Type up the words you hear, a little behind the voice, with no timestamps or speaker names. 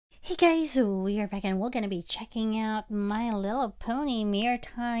Hey guys, we are back and we're gonna be checking out My Little Pony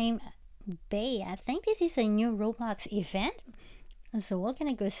Maretime Bay. I think this is a new Roblox event. So we're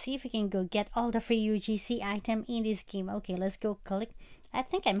gonna go see if we can go get all the free UGC item in this game. Okay, let's go click. I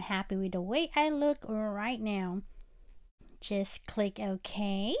think I'm happy with the way I look right now. Just click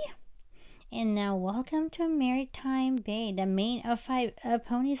OK. And now welcome to Maretime Bay. The main of 5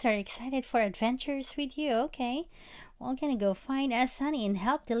 ponies are excited for adventures with you. Okay. We're gonna go find Sunny and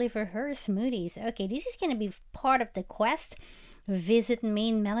help deliver her smoothies. Okay, this is gonna be part of the quest. Visit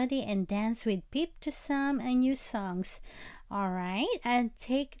main melody and dance with Pip to some new songs. Alright, and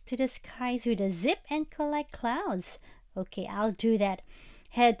take to the skies with a zip and collect clouds. Okay, I'll do that.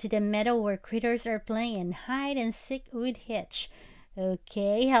 Head to the meadow where critters are playing and hide and seek with Hitch.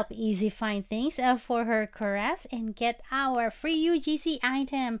 Okay, help Easy find things for her caress and get our free UGC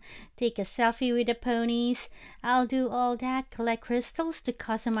item. Take a selfie with the ponies. I'll do all that. Collect crystals to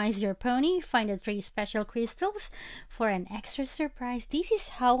customize your pony. Find the 3 special crystals for an extra surprise. This is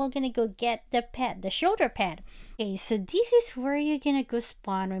how we're gonna go get the pet, the shoulder pad. Okay, so this is where you're gonna go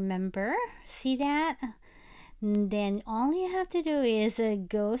spawn, remember? See that? Then all you have to do is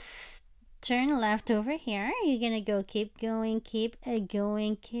go turn left over here. You're gonna go keep going,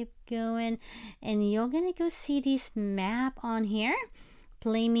 and you're gonna go see this map on here.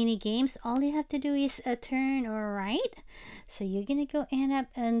 Play mini games. All you have to do is turn right. So you're gonna go end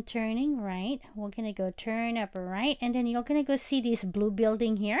up turning right. We're gonna go turn up right, and then you're gonna go see this blue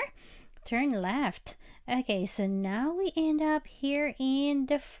building here. Turn left. Okay, so now we end up here in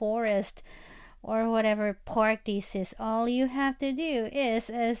the forest or whatever park this is. All you have to do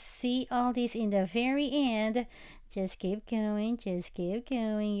is see all this in the very end. Just keep going,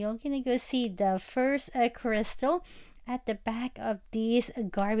 you're gonna go see the first crystal at the back of this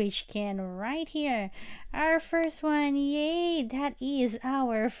garbage can right here. Our first one. Yay, that is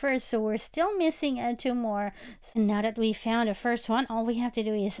our first. So we're still missing 2 more. So now that we found the first one, all we have to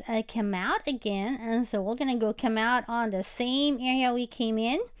do is come out again. And so we're gonna go come out on the same area we came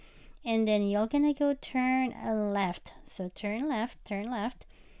in. And then you're gonna go turn left. So turn left.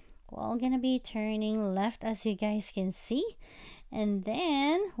 We're gonna be turning left, as you guys can see. And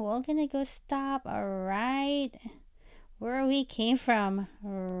then we're gonna go stop right where we came from.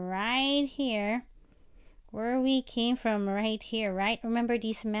 Right here. Where we came from, right here, right? Remember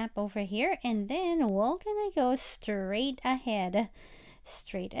this map over here? And then we're gonna go straight ahead.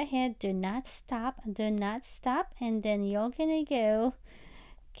 Straight ahead. Do not stop. And then you're gonna go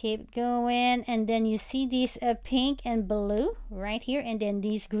keep going, and then you see this pink and blue right here, and then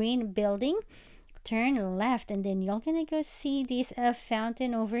this green building. Turn left, and then you're gonna go see this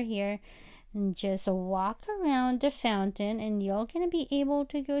fountain over here, and just walk around the fountain, and you're gonna be able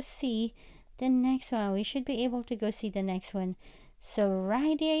to go see the next one. We should be able to go see the next one. So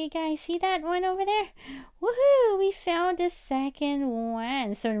right there, you guys see that one over there? Woohoo! We found the second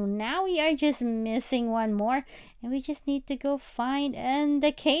one. So now we are just missing one more, and we just need to go find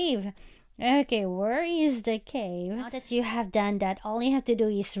the cave. Okay, where is the cave? Now that you have done that, all you have to do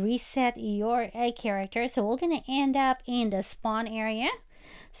is reset your character. So we're gonna end up in the spawn area.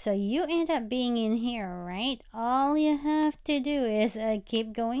 So you end up being in here, right? All you have to do is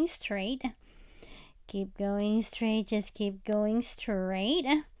keep going straight. Keep going straight. Just keep going straight.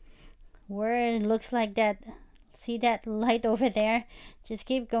 Where it looks like that, see that light over there? Just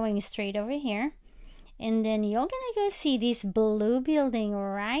keep going straight over here. And then you're gonna go see this blue building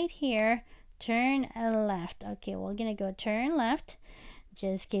right here. Turn left. Okay, we're gonna go turn left.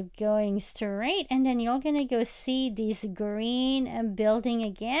 Just keep going straight, and then you're gonna go see this green building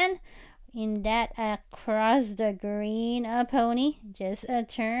again. In that across the green pony, just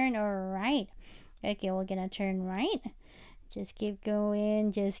turn right. Okay, we're gonna turn right. Just keep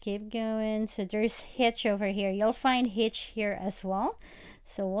going. So there's Hitch over here. You'll find Hitch here as well.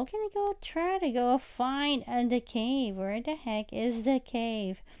 So we're gonna go try to go find the cave. Where the heck is the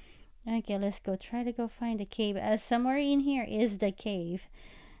cave? Okay, let's go try to go find the cave. Somewhere in here is the cave.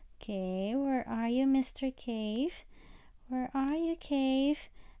 Okay, where are you, Mr. Cave? Where are you, cave?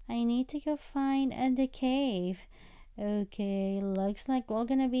 I need to go find the cave. Okay, looks like we're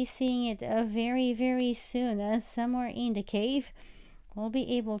gonna be seeing it very, very soon. Somewhere in the cave. We'll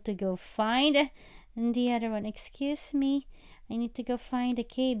be able to go find the other one. Excuse me. I need to go find the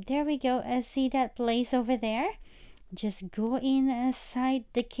cave. There we go. See that place over there? Just go inside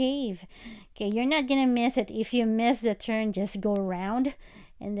the cave. Okay, you're not gonna miss it. If you miss the turn, just go around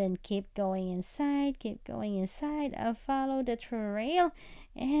and then keep going inside. Follow the trail.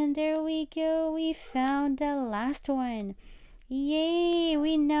 And there we go. We found the last one. Yay!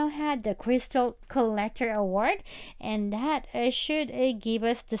 We now had the Crystal Collector Award, and that should give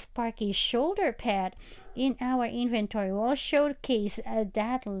us the Sparky shoulder pad in our inventory. We'll showcase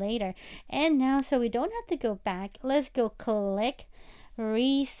that later. And now, so we don't have to go back, let's go click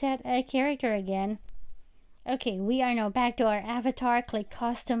reset a character again. Okay, we are now back to our avatar. Click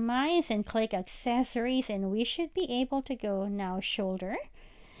customize and click accessories, and we should be able to go now shoulder.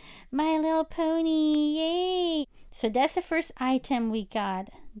 My Little Pony, yay! So that's the first item we got.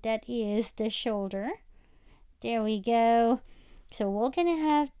 That is the shoulder. There we go. So we're gonna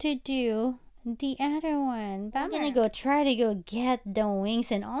have to do the other one. Bummer. I'm gonna go try to go get the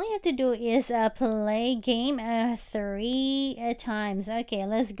wings, and all you have to do is play game 3 times. Okay,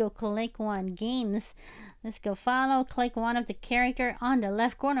 let's go click one games. Let's go follow. Click one of the character on the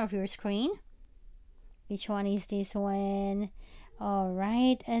left corner of your screen. Which one is this one? All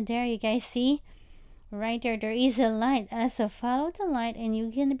right, and there you guys see right there is a light. So follow the light and you're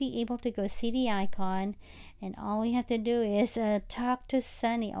gonna be able to go see the icon, and all we have to do is talk to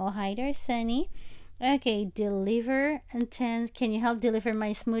Sunny. Oh, hi there, Sunny. Okay, deliver intent. Can you help deliver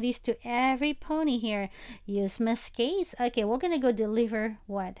my smoothies to every pony here? Use Mascades. Okay, we're gonna go deliver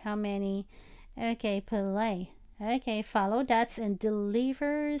what? How many? Okay, play. Okay, follow dots and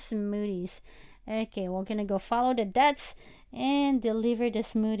deliver smoothies. Okay, we're gonna go follow the dots and deliver the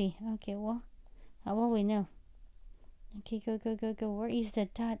smoothie. Okay, well, how will we know? Okay, go. Where is the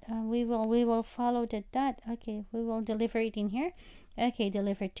dot? We will follow the dot. Okay, we will deliver it in here. Okay,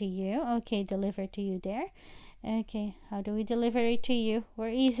 deliver to you. Okay, deliver to you there. Okay, how do we deliver it to you? Where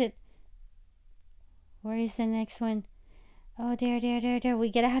is it? Where is the next one? Oh, there.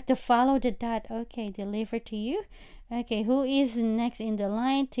 We gotta have to follow the dot. Okay, deliver to you. Okay, who is next in the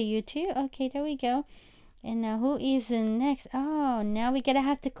line? To you too. Okay, there we go. And now who is next? Oh, now we gotta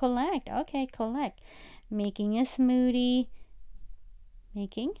have to collect. Okay, collect. Making a smoothie.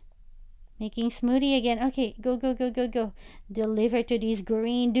 Making smoothie again. Okay, go. Deliver to this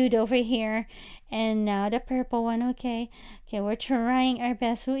green dude over here. And now the purple one. Okay, we're trying our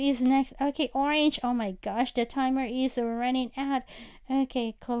best. Who is next? Okay, orange. Oh my gosh, the timer is running out.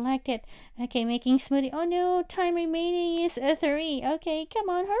 Okay, collect it. Okay, making smoothie. Oh no, time remaining is 3. Okay, come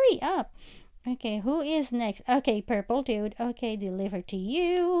on, hurry up. Okay, who is next? Okay, purple dude. Okay, deliver to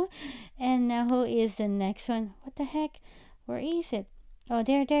you. And now who is the next one? What the heck? Where is it? Oh,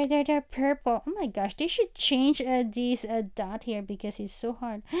 there, purple. Oh my gosh, they should change this dot here because it's so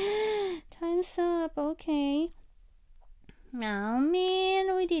hard. Time's up. Okay. Oh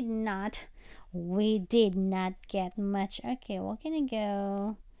man, we did not get much. Okay, we're gonna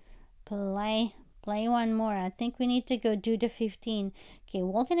go play one more. I think we need to go do the 15. Okay,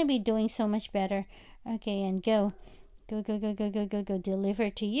 we're gonna be doing so much better. Okay, and go deliver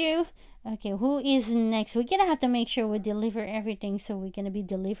to you. Okay, who is next? We're gonna have to make sure we deliver everything, so we're gonna be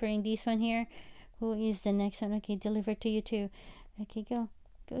delivering this one here. Who is the next one? Okay, deliver to you too. Okay, go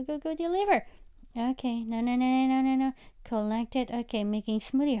deliver. Okay, no, collect it. Okay, making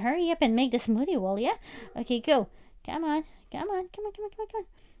smoothie. Hurry up and make the smoothie, will ya? Okay, go. Come on.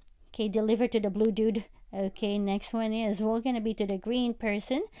 Okay, deliver to the blue dude. Okay, next one is, we're gonna be to the green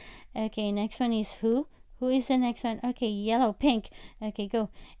person. Okay, next one is who? Who is the next one? Okay, yellow, pink. Okay, go.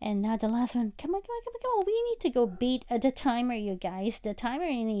 And now the last one. Come on. We need to go beat the timer, you guys. The timer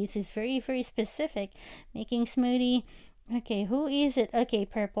needs is very, very specific. Making smoothie. Okay, who is it? Okay,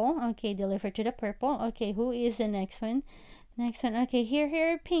 purple. Okay, deliver to the purple. Okay, who is the next one? Next one. Okay,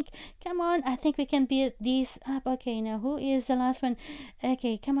 here, pink. Come on. I think we can beat these up. Okay, now who is the last one?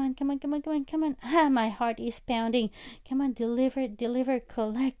 Okay, come on. Ah, my heart is pounding. Come on, deliver,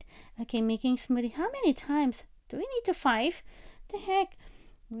 collect. Okay, making smoothie. How many times? Do we need to 5? The heck?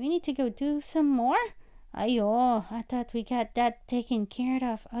 We need to go do some more? Ayo, I thought we got that taken care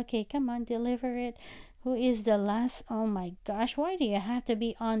of. Okay, come on, deliver it. Who is the last? Oh my gosh, why do you have to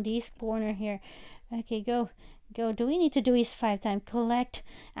be on this corner here? Okay, go. Do we need to do is 5 times? Collect.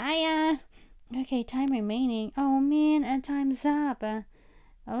 Okay, time remaining. Oh man, and time's up.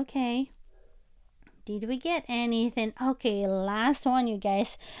 Okay. Did we get anything? Okay, last one, you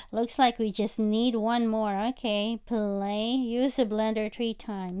guys. Looks like we just need one more. Okay, play. Use the blender 3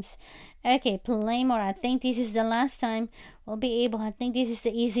 times. Okay, play more. I think this is the last time we'll be able. I think this is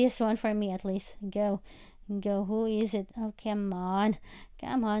the easiest one for me at least. Go. Who is it? Oh, come on,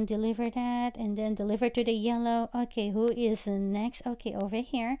 deliver that, and then deliver to the yellow. Okay, who is next? Okay, over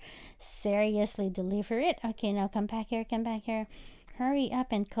here. Seriously, deliver it. Okay, now come back here. Hurry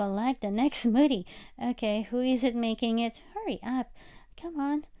up and collect the next smoothie. Okay, who is it making it? Hurry up. Come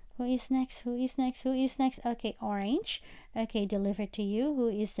on. Who is next? Who is next? Who is next? Okay, orange. Okay, deliver to you. Who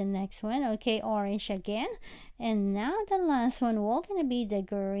is the next one? Okay, orange again. And now the last one will gonna be the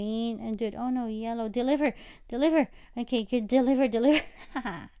green. And dude, oh no, yellow. Deliver, deliver. Okay, good. Deliver, deliver.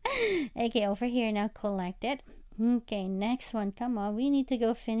 Okay, over here now. Collect it. Okay, next one. Come on, we need to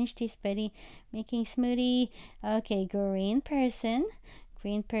go finish this, buddy. Making smoothie. Okay, green person.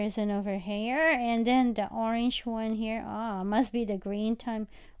 Green person over here, and then the orange one here. Ah, must be the green time.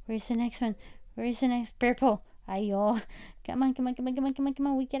 Where's the next one? Where's the next? Purple. Ayo. Come on, come on, come on, come on, come on, come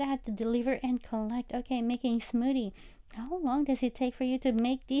on. We gotta have to deliver and collect. Okay, making smoothie. How long does it take for you to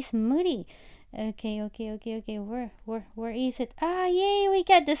make this smoothie? Okay, okay, okay, okay. Where is it? Ah, yay! We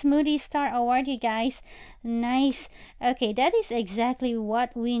got the Smoothie Star Award, you guys. Nice. Okay, that is exactly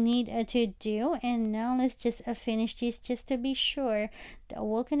what we need to do. And now let's just finish this just to be sure that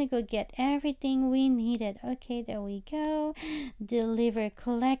we're gonna go get everything we needed. Okay, there we go. Deliver,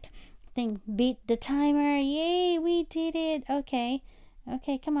 collect. Thing beat the timer. Yay! We did it. Okay,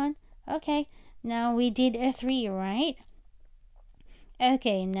 okay, come on. Okay, now we did a 3, right?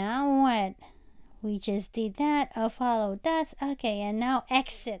 Okay, now what? We just did that. Follow that. Okay, and now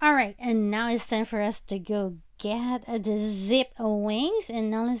exit. All right, and now it's time for us to go get the zip wings.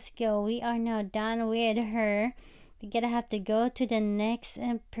 And now let's go. We are now done with her. We gotta have to go to the next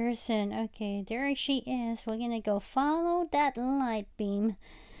person. Okay, there she is. We're gonna go follow that light beam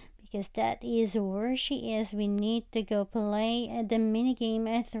because that is where she is. We need to go play the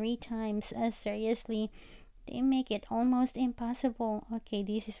minigame 3 times. Seriously. They make it almost impossible. Okay,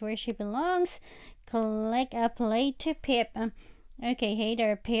 this is where she belongs. Collect a play to Pip. Okay, hey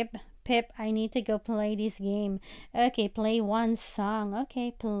there, Pip. Pip, I need to go play this game. Okay, play one song. Okay,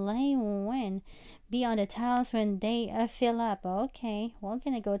 play when? Be on the tiles when they fill up. Okay, we're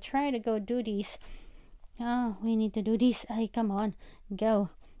gonna go try to go do this. Oh, we need to do this. Hey, come on, go.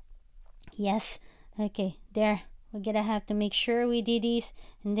 Yes. Okay, there. We're gonna have to make sure we did this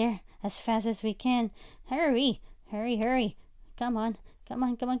and there as fast as we can. Hurry, hurry, hurry. Come on, come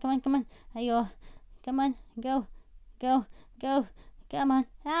on, come on, come on, come on. Ayo, come on, go, go, go. Come on.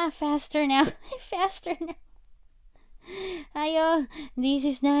 Ah, faster now. Faster now. Ayo, this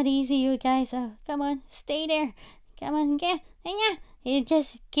is not easy, you guys. Oh, come on, stay there. Come on, get. It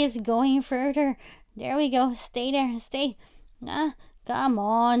just keeps going further. There we go. Stay there, stay. Ah, come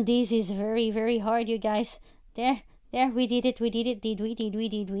on. This is very, very hard, you guys. There, we did it, did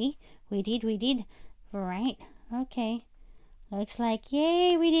we? We did. Right, okay. Looks like,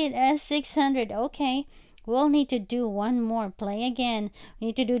 yay, we did 600, okay. We'll need to do one more, play again. We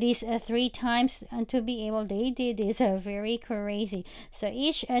need to do this 3 times to be able, they did this very crazy. So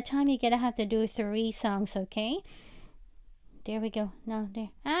each time you gotta have to do 3 songs, okay? There we go, no, there,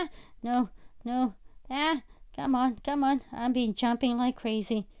 ah, no, ah, come on, I've been jumping like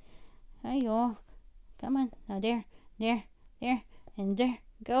crazy. Ayo. Come on. Now there, and there.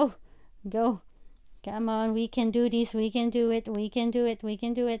 Go. Come on. We can do this. We can do it.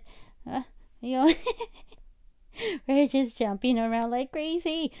 Yo. We're just jumping around like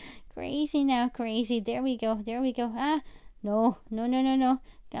crazy. Crazy now. Crazy. There we go. Ah. No.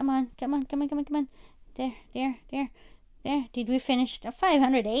 Come on. There. Did we finish?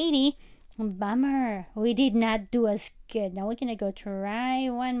 580? Bummer. We did not do as good. Now we're gonna go try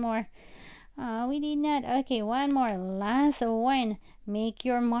one more. Oh, we did not. Okay, one more. Last one. Make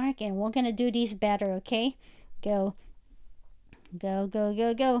your mark and we're gonna do this better, okay? Go.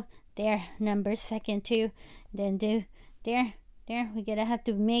 There, number second too. Then do. There. We gotta have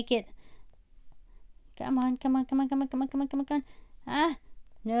to make it. Come on. Ah,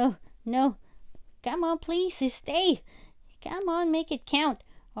 no. Come on, please, stay. Come on, make it count.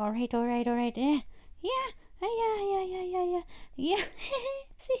 All right. Yeah.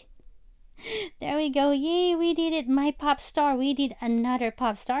 See. There we go. Yay, we did it. My pop star. We did another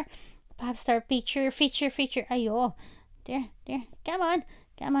pop star. Pop star feature. Ayo. There. Come on.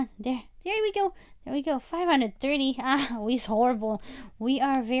 There we go. 530. Ah, we's horrible. We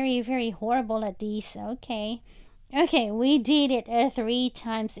are very, very horrible at these. Okay, we did it 3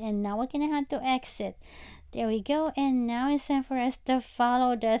 times and now we're gonna have to exit. There we go. And now it's time for us to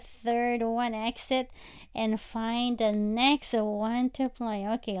follow the third one, exit, and find the next one to play.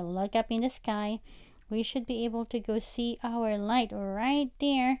 Okay, look up in the sky. We should be able to go see our light. Right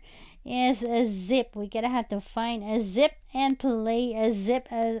there is a zip. We gotta have to find a zip and play a zip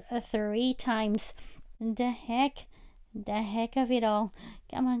 3 times. The heck of it all.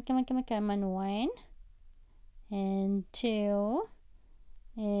 Come on. 1 and 2.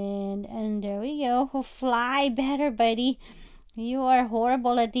 And there we go. Fly better, buddy. You are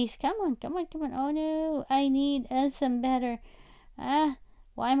horrible at these. Come on. Oh no, I need some better.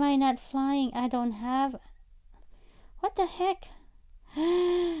 Why am I not flying? I don't have... What the heck?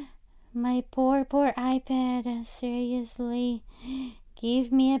 My poor iPad. Seriously.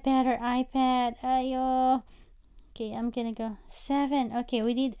 Give me a better iPad. Ayo. Okay, I'm gonna go 7. Okay,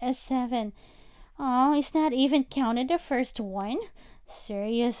 we did a 7. Oh, it's not even counted the first one.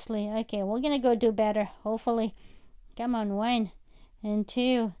 Seriously. Okay, we're gonna go do better. Hopefully. Come on, 1 and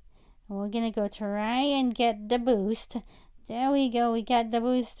 2. We're gonna go try and get the boost. There we go. We got the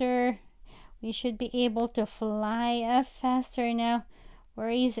booster. We should be able to fly faster now. Where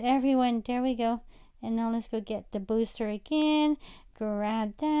is everyone? There we go. And now let's go get the booster again.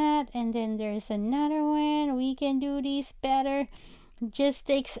 Grab that. And then there's another one. We can do this better. Just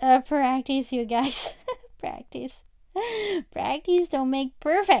takes practice, you guys. Practice. Practice don't make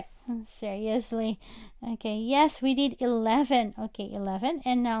perfect. Seriously. Okay, yes, we did 11. Okay, 11.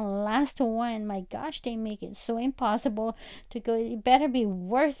 And now last one. My gosh, they make it so impossible to go. It better be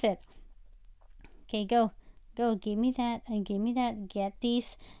worth it. Okay, go. Go, give me that. And give me that. Get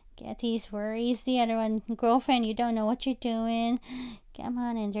these. Get these. Where is the other one? Girlfriend, you don't know what you're doing. Come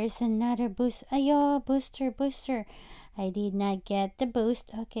on, and there's another boost. Ayo, booster. I did not get the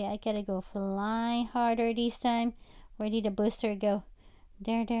boost. Okay, I gotta go fly harder this time. Where did the booster go?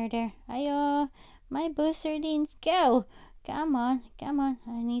 There. Ayo, my booster didn't go. Come on.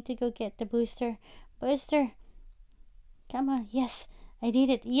 I need to go get the booster. Booster. Come on. Yes, I did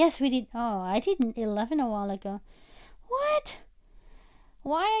it. Yes, we did. Oh, I did 11 a while ago. What?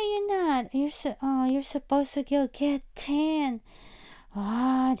 Why are you not? You're supposed to go get 10.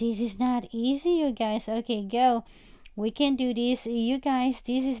 Ah, this is not easy, you guys. Okay, go. We can do this. You guys,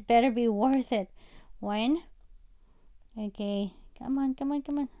 this is better be worth it. 1. Okay. Come on.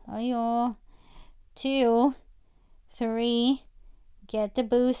 Ayo. 2. 3. Get the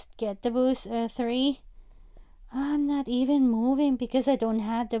boost. 3. I'm not even moving because I don't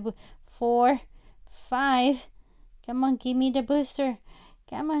have the 4. 5. Come on, give me the booster.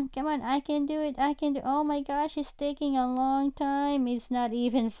 Come on. I can do it. Oh my gosh, it's taking a long time. It's not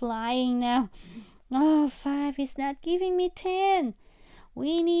even flying now. Oh, 5. It's not giving me 10.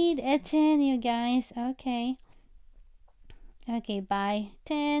 We need a 10, you guys. Okay. Okay, bye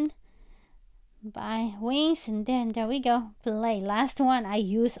 10. Bye wings, and then there we go. Play. Last one. I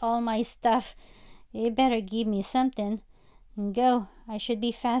use all my stuff. You better give me something. And go. I should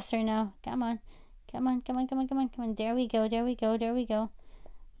be faster now. Come on. There we go.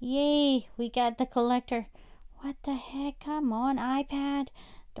 Yay, we got the collector. What the heck? Come on, iPad.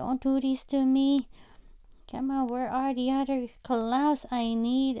 Don't do this to me. Come on, where are the other clouds? I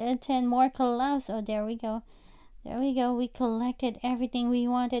need 10 more clouds. Oh, there we go. We collected everything we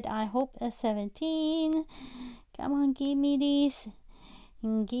wanted. I hope a 17. Come on, give me these.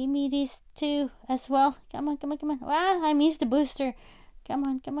 And give me these 2 as well. Come on. Wow, I missed the booster. Come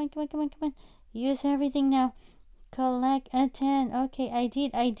on. Use everything now. Collect a 10. Okay, I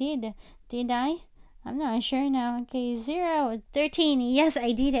did. Did I? I'm not sure now. Okay, 0. 13. Yes,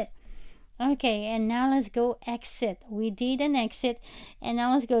 I did it. Okay, and now let's go exit. We did an exit. And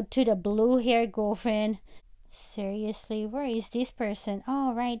now let's go to the blue hair girlfriend. Seriously, where is this person?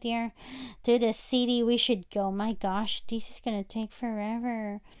 Oh, right there. To the city we should go. My gosh, this is gonna take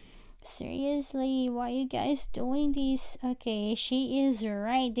forever. Seriously, why are you guys doing this? Okay, she is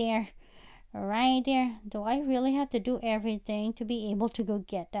right there. Do I really have to do everything to be able to go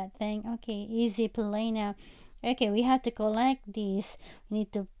get that thing? Okay, easy play now. Okay, we have to collect these. We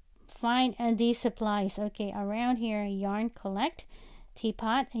need to find these supplies. Okay, around here, yarn collect.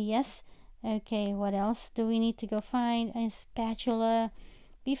 Teapot, yes. Okay, what else do we need to go find? A spatula.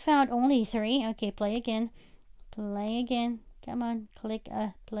 We found only 3. Okay, play again. Come on, click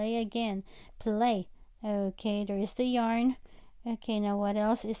play again. Play. Okay, there is the yarn. Okay, now what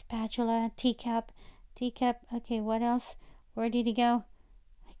else is spatula? Teacup. Okay, what else? Where did it go?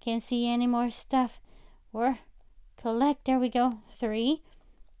 I can't see any more stuff. Where? Collect. There we go. 3.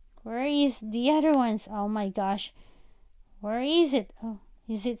 Where is the other ones? Oh my gosh. Where is it? Oh,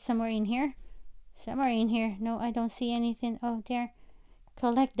 is it somewhere in here? No, I don't see anything. Oh, there.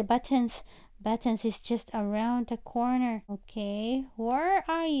 Collect the buttons. Buttons is just around the corner. Okay, where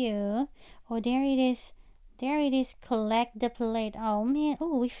are you? Oh, there it is. Collect the plate. Oh man.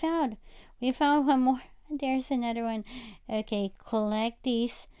 Oh, we found one more. There's another one. Okay, collect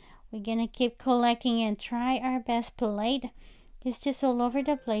these. We're gonna keep collecting and try our best. Plate. It's just all over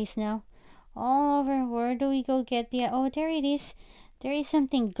the place now. All over. Where do we go get the... Oh, there it is. There is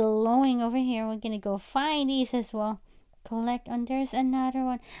something glowing over here. We're gonna go find these as well. Collect. And there's another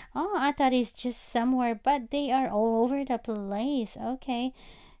one. Oh, I thought it's just somewhere, but they are all over the place. Okay,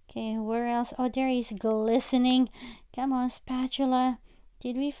 where else? Oh, there is glistening. Come on, spatula.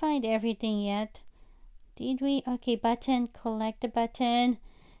 Did we find everything yet? Did we? Okay, button. Collect the button.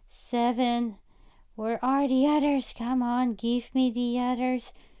 7. Where are the others? Come on, give me the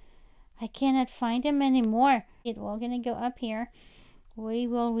others. I cannot find them anymore. We're gonna go up here.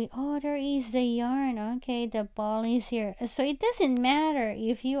 Oh, there is the yarn. Okay, the ball is here. So it doesn't matter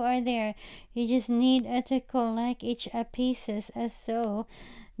if you are there. You just need to collect each pieces. So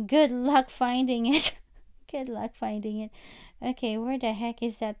good luck finding it. Good luck finding it. Okay, where the heck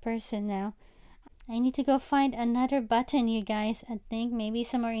is that person now? I need to go find another button, you guys. I think maybe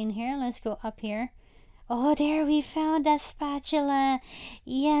somewhere in here. Let's go up here. Oh, there we found that spatula.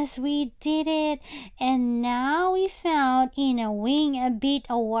 Yes, we did it. And now we found in a Wing a Beat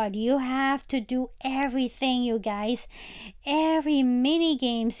award. You have to do everything, you guys. Every mini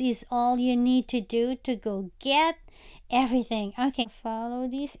games is all you need to do to go get everything. Okay, follow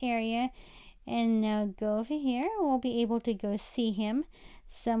this area and now go over here. We'll be able to go see him.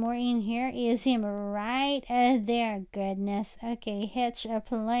 Somewhere in here is him right there. Goodness. Okay, hitch a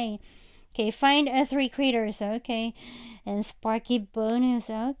play. Okay, find 3 critters. Okay, and Sparky bonus.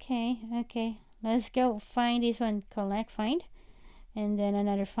 Okay, let's go find this one. Collect, find, and then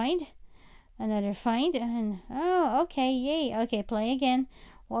another find, and oh, okay, yay. Okay, play again.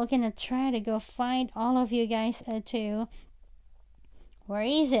 We're gonna try to go find all of you guys too. Where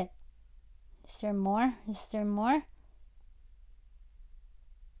is it? Is there more? Is there more?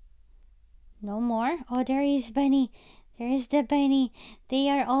 No more. Oh, there is Bunny. There's the bunny. They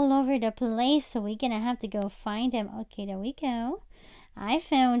are all over the place, so we're gonna have to go find them. Okay, there we go. I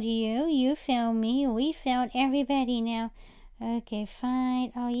found you. You found me. We found everybody now. Okay,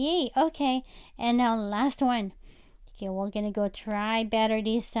 fine. Oh, yay. Okay, and now last one. Okay, we're gonna go try better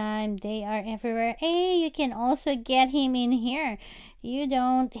this time. They are everywhere. Hey, you can also get him in here. You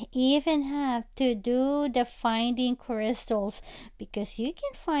don't even have to do the finding crystals because you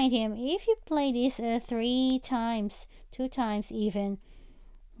can find him if you play this 3 times. 2 times even.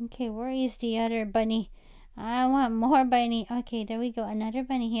 Okay, where is the other bunny? I want more bunny. Okay, there we go. Another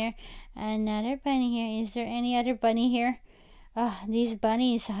bunny here. Another bunny here. Is there any other bunny here? Ah, this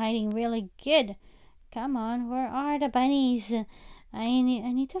bunny is hiding really good. Come on, where are the bunnies? I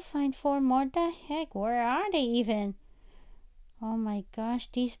need to find 4 more. The heck? Where are they even? Oh my gosh,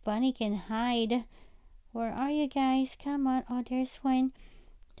 this bunny can hide. Where are you guys? Come on. Oh, there's one.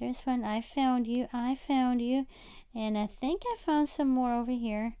 There's one. I found you. I found you. And I think I found some more over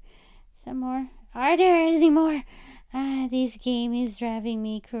here. Some more. Are there any more? Ah, this game is driving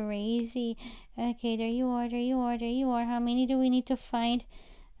me crazy. Okay, there you are. There you are. There you are. How many do we need to find?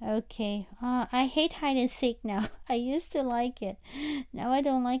 Okay. I hate hide and seek now. I used to like it. Now I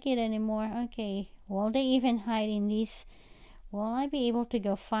don't like it anymore. Okay. Will they even hide in this? Will I be able to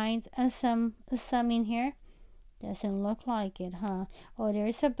go find some in here? Doesn't look like it, huh? Oh,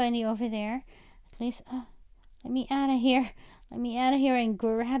 there's a bunny over there. At least, let me out of here. Let me out of here and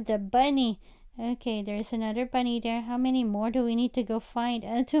grab the bunny. Okay, there's another bunny there. How many more do we need to go find?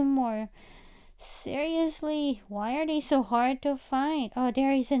 2 more. Seriously, why are they so hard to find? Oh,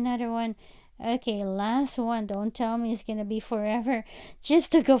 there is another one. Okay, last one. Don't tell me it's gonna be forever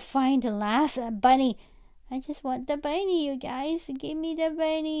just to go find the last bunny. I just want the bunny, you guys. Give me the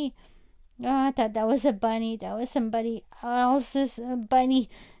bunny. Oh, I thought that was a bunny. That was somebody else's bunny.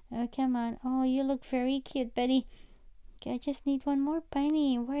 Oh, come on. Oh, you look very cute, buddy. Okay, I just need one more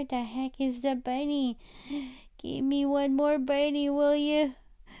bunny. Where the heck is the bunny? Give me one more bunny, will you?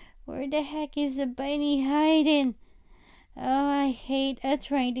 Where the heck is the bunny hiding? Oh, I hate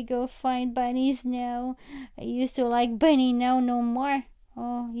trying to go find bunnies now. I used to like bunny, now no more.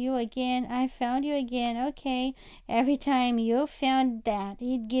 Oh, you again. I found you again. Okay. Every time you found that,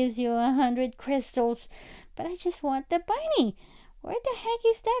 it gives you 100 crystals. But I just want the bunny. Where the heck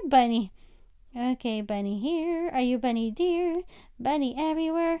is that bunny? Okay, bunny here. Are you bunny there? Bunny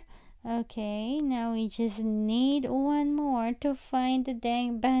everywhere. Okay, now we just need one more to find the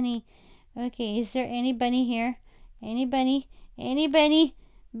dang bunny. Okay, is there any bunny here? Any bunny? Any bunny?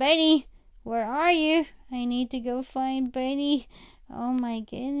 Bunny, where are you? I need to go find bunny. Oh my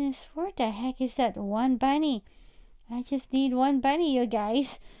goodness, where the heck is that one bunny? I just need one bunny, you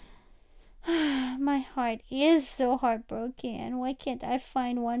guys. My heart is so heartbroken. Why can't I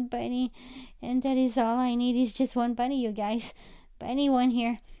find one bunny? And that is all I need is just one bunny, you guys. Bunny one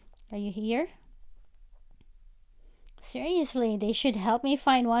here. Are you here? Seriously, they should help me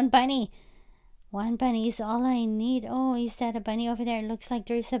find one bunny. One bunny is all I need. Oh, is that a bunny over there? It looks like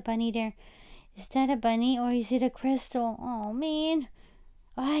there's a bunny there. Is that a bunny or is it a crystal? Oh, man.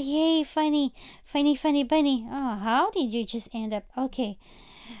 Ah, yay, funny bunny. Oh, how did you just end up? Okay.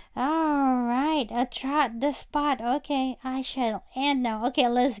 All right, attract the spot. Okay, I shall end now. Okay,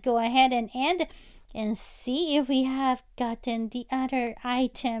 let's go ahead and end and see if we have gotten the other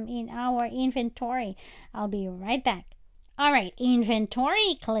item in our inventory. I'll be right back. All right,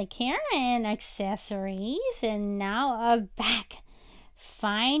 inventory, click here, and accessories, and now a back.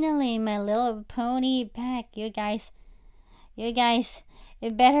 Finally, my little pony back. You guys,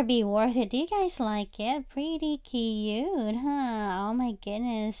 it better be worth it. Do you guys like it? Pretty cute, huh? Oh my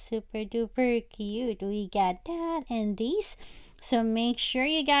goodness, super duper cute. We got that and these. So make sure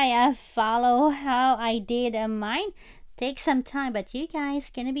you guys follow how I did mine. Take some time, but you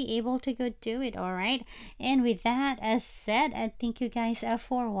guys gonna be able to go do it, all right? And with that as said, I thank you guys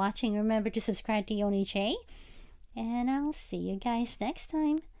for watching. Remember to subscribe to Yoni J, and I'll see you guys next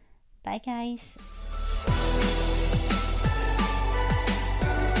time. Bye, guys.